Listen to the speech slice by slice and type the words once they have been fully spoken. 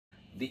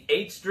the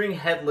 8-string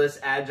Headless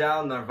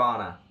Agile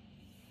Nirvana.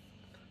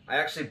 I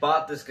actually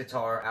bought this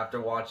guitar after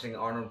watching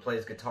Arnold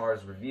Plays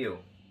Guitar's review.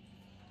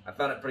 I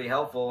found it pretty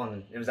helpful,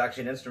 and it was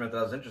actually an instrument that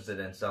I was interested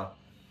in, so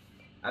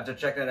after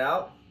checking it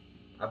out,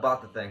 I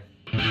bought the thing.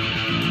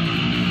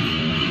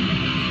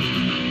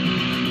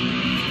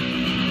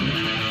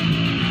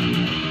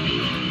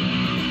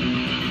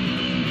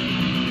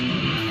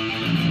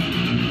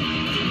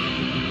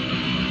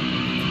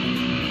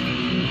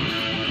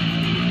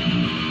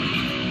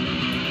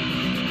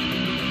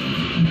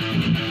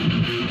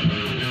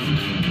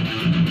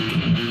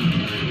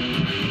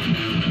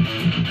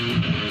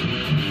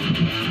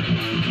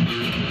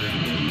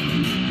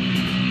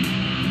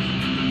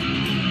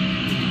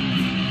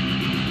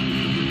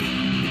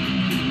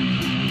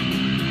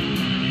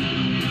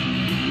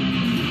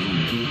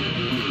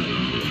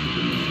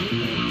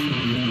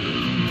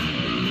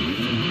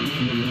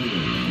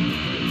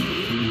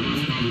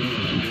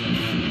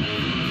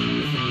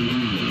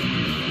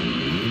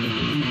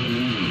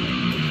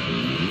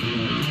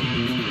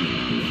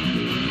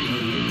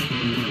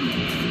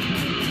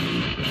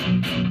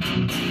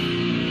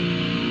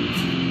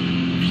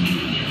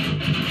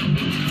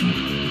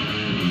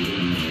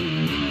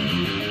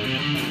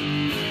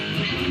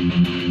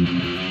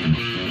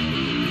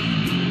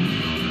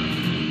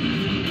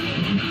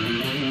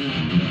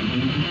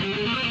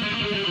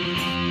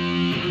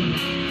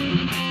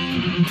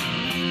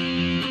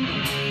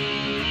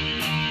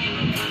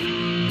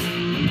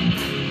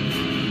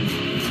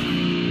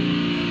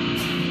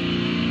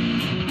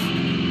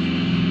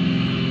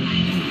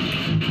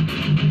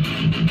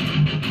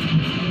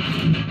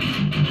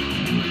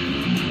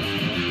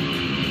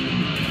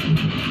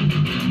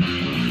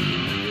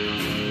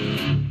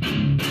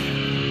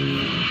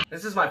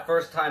 This is my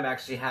first time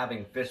actually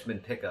having Fishman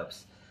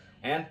pickups,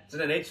 and it's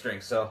in an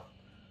 8-string, so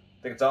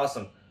I think it's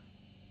awesome.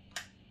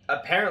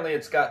 Apparently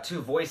it's got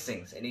 2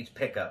 voicings in each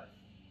pickup.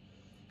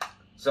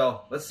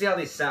 So let's see how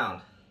these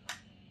sound.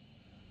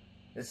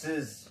 This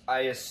is, I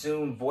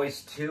assume,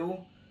 voice 2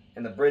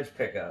 in the bridge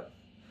pickup.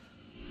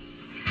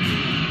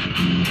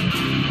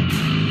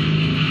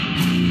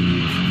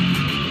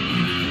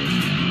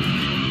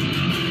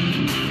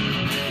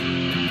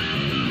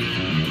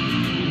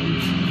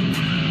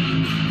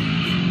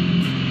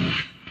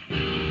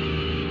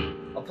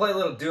 I'll play a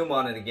little Doom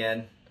on it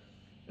again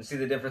and see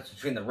the difference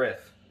between the riff.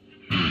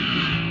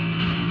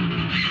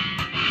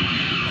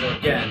 So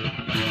again.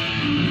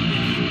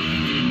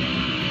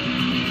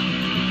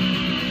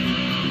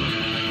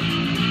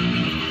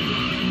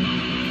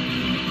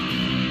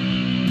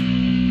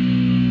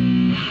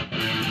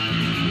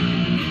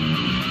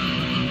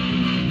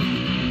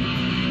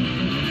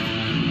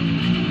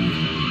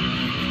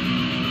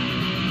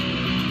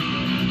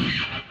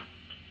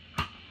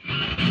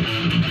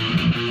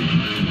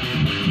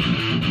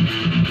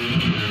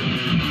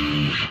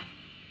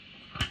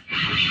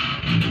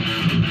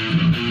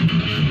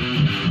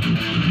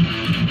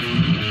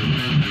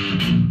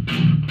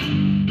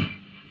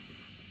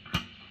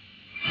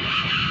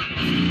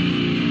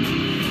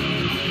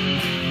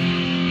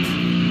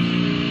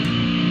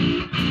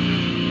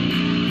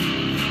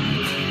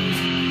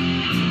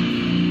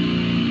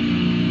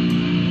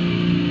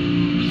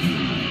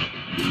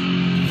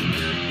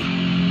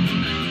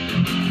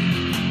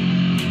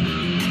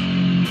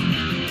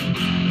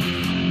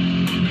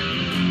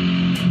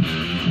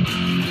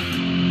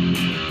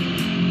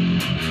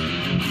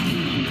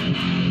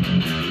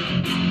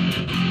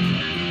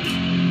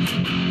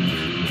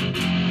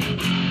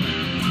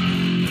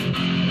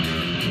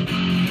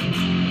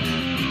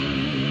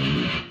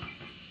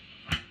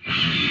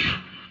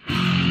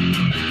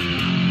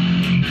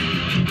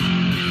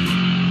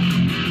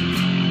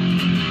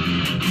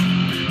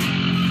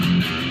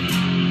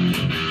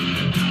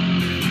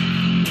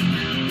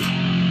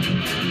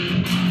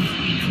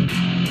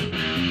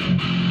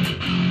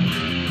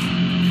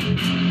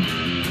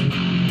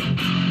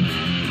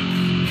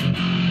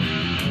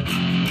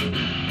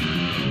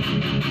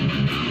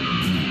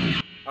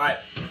 Alright,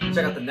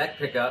 check out the neck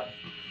pickup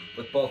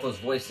with both those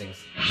voicings.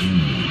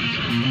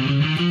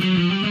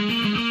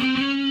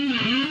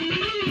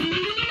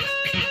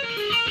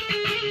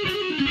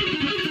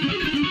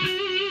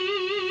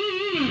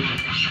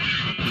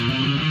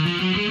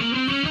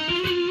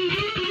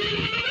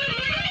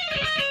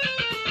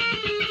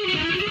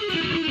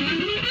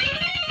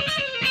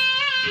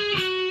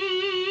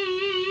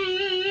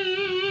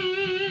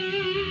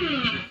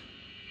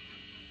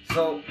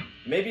 So,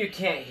 maybe you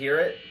can't hear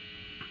it,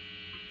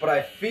 but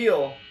I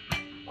feel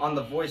on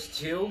the voice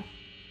 2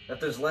 that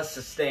there's less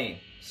sustain.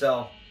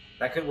 So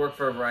that could work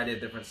for a variety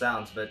of different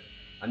sounds, but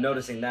I'm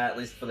noticing that, at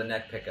least for the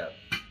neck pickup.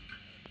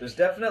 There's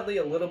definitely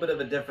a little bit of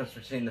a difference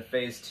between the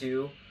phase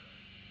 2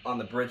 on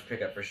the bridge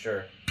pickup for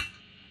sure.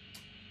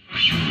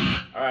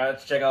 Alright,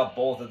 let's check out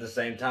both at the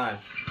same time.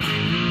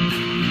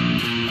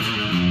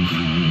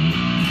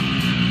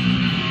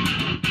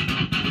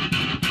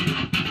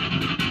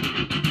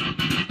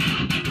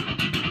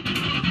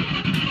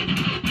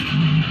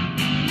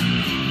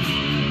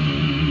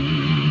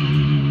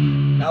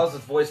 That was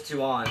with voice voice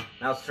 2 on.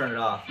 Now let's turn it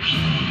off.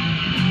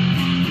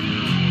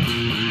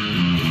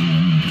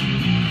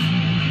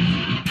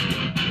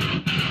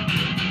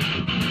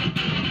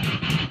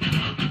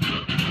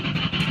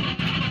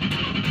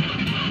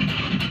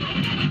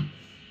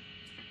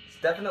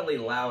 It's definitely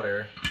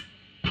louder.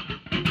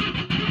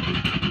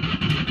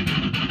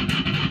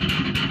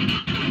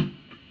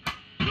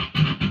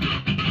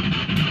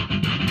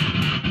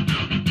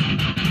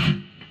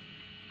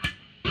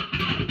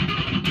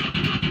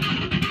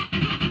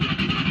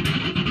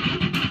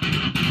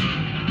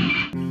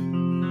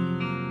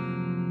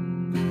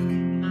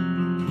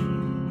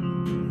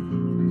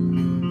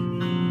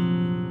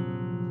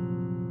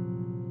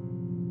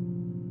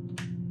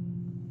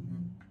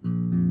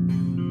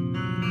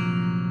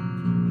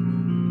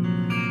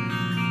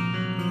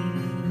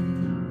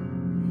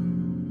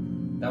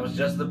 That was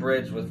just the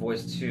bridge with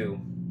voice 2.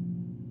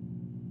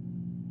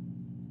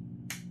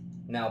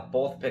 Now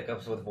both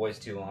pickups with voice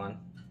 2 on.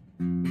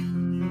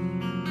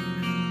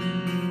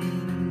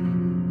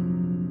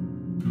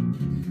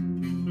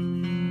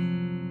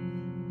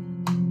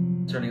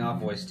 Turning off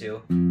voice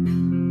 2.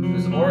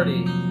 There's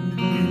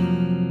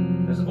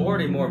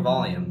already more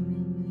volume.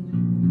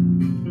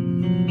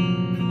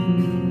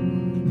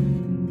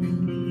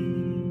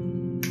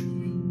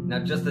 Now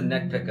just the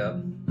neck pickup.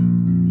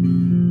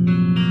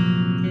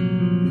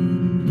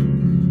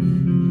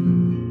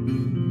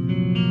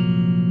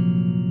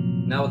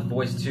 Now with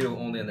voice 2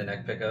 only in the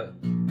neck pickup.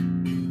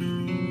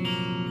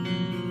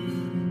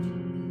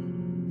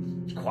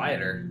 It's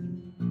quieter.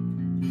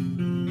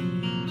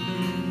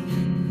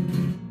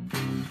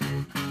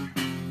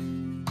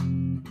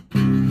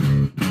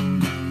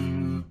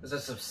 There's a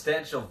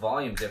substantial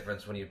volume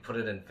difference when you put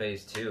it in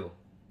phase 2.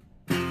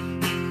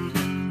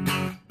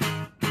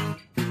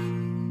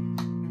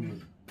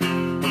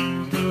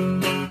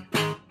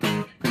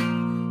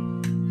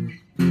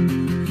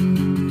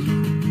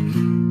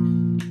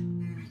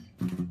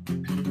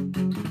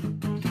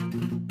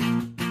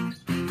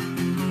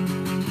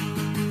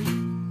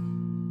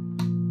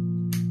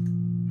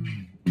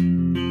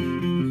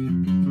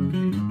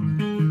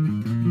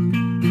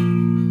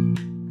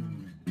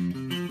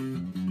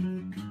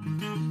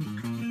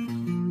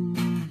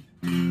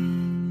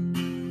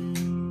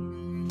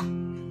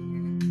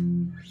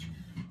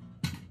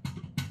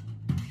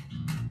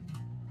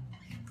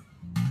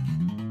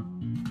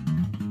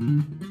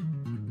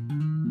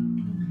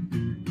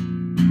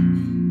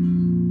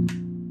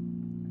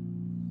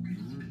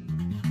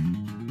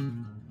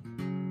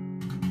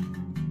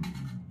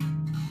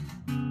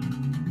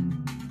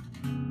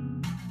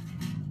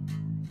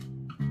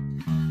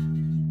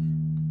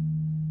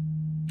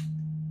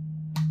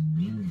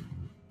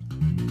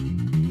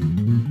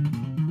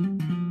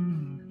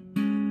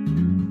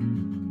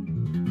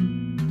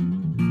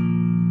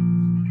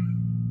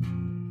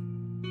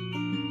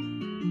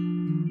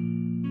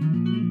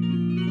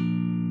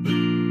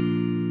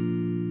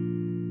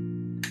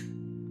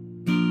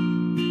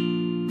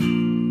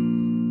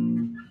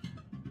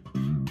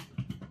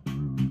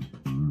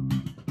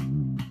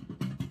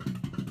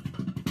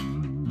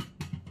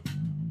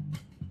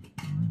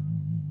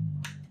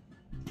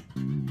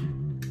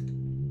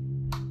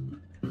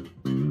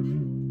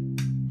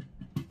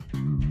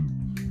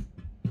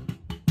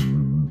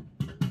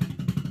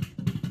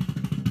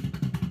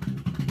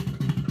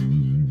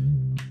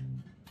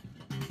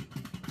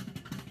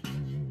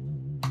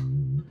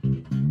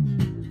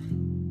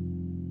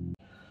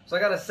 So I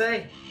gotta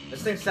say,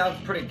 this thing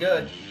sounds pretty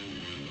good.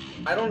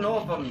 I don't know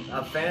if I'm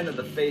a fan of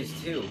the phase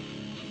 2.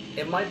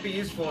 It might be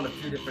useful in a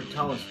few different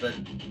tones, but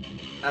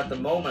at the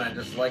moment I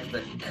just like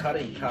the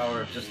cutting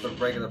power of just the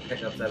regular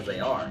pickups as they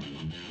are.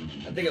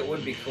 I think it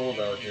would be cool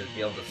though to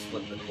be able to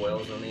split the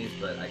coils on these,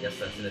 but I guess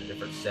that's in a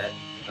different set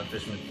of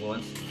Fishman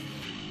Fluence.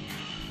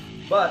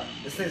 But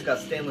this thing's got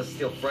stainless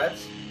steel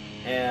frets,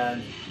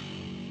 and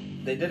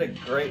they did a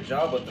great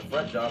job with the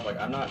fret job. Like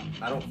I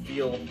don't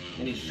feel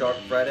any sharp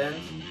fret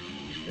ends.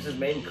 This is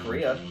made in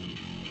Korea.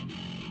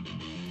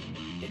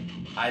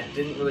 I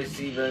didn't really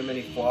see very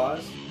many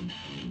flaws,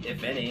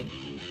 if any.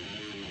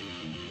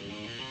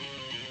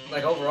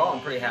 Like overall, I'm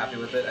pretty happy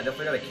with it. I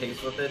definitely got a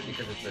case with it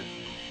because it's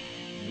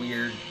a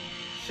weird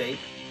shape.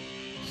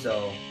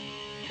 So,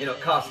 you know,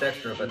 it costs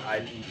extra, but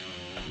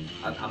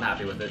I'm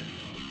happy with it.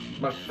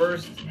 My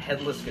first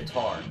headless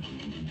guitar,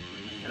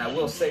 and I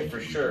will say for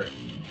sure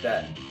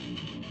that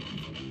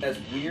as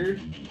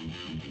weird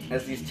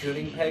as these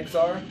tuning pegs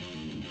are,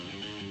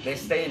 they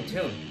stay in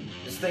tune.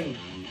 This thing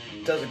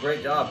does a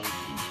great job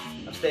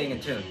of staying in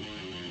tune.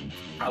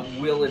 I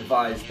will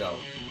advise though,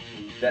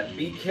 that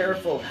be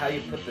careful of how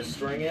you put the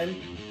string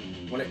in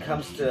when it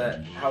comes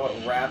to how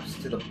it wraps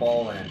to the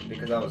ball end,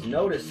 because I was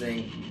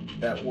noticing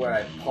that where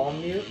I palm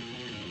mute,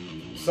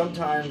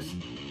 sometimes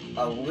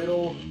a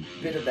little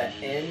bit of that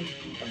end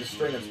of the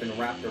string that's been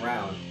wrapped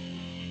around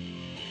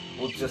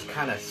will just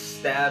kind of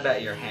stab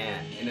at your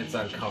hand, and it's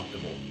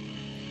uncomfortable.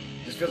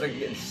 It just feels like you're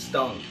getting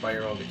stung by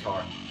your own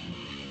guitar.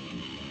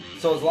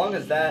 So as long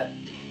as that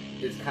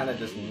is kind of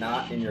just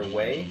not in your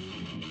way,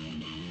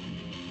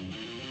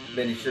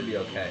 then you should be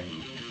okay.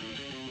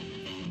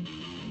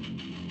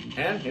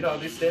 And, you know,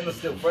 these stainless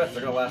steel frets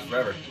are going to last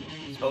forever,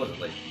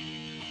 supposedly.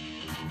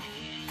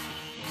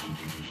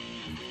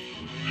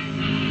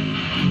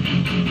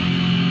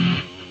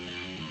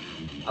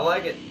 I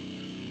like it.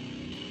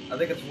 I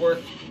think it's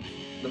worth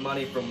the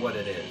money from what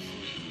it is.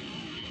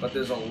 But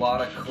there's a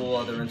lot of cool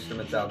other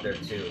instruments out there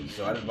too,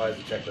 so I'd advise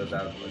to check those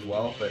out as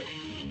well. But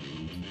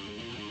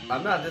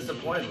I'm not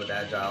disappointed with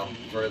Agile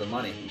for the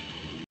money.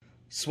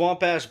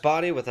 Swamp ash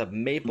body with a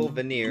maple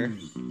veneer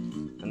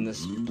and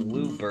this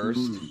blue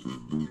burst.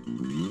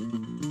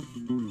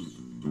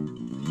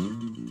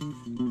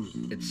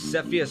 It's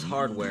Cepheus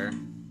hardware.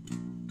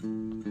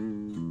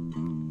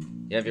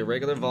 You have your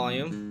regular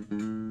volume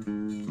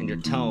and your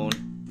tone,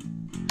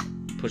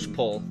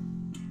 push-pull,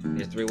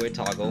 your three-way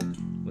toggle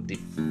with the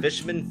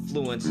Fishman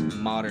Fluence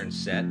modern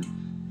set.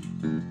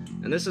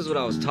 And this is what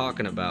I was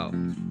talking about.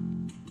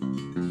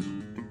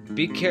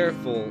 Be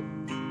careful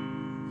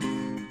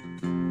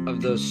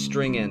of those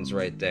string ends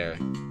right there,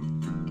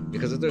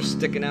 because if they're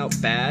sticking out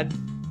bad,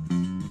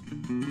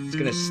 it's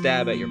gonna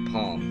stab at your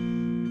palm.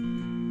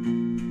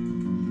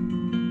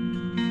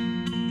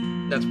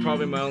 That's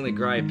probably my only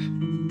gripe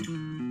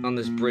on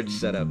this bridge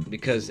setup,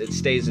 because it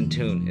stays in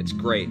tune. It's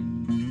great.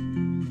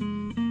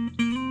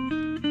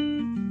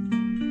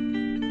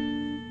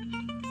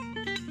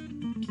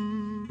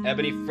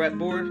 Ebony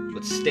fretboard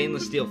with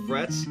stainless steel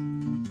frets.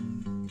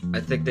 I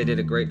think they did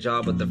a great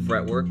job with the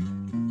fretwork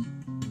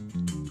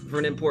for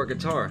an import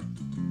guitar.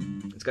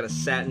 It's got a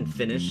satin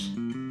finish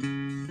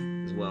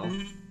as well.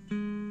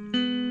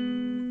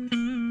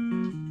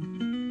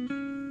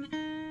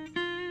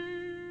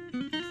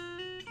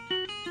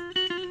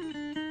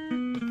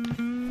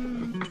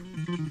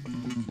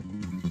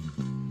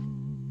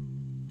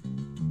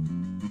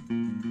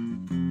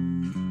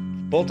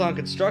 Bolt-on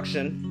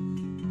construction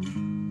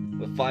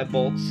with 5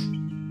 bolts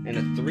and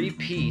a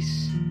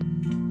 3-piece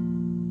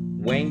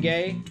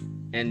Wenge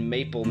and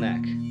maple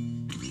neck.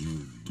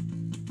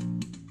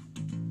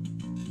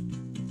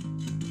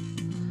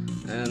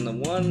 And the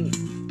one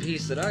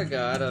piece that I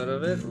got out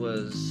of it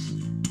was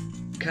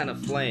kind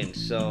of flamed,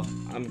 so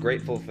I'm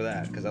grateful for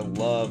that because I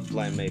love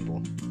flame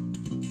maple.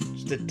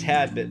 Just a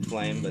tad bit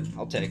flame, but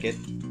I'll take it.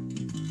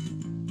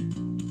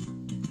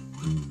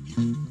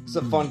 It's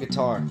a fun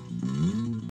guitar.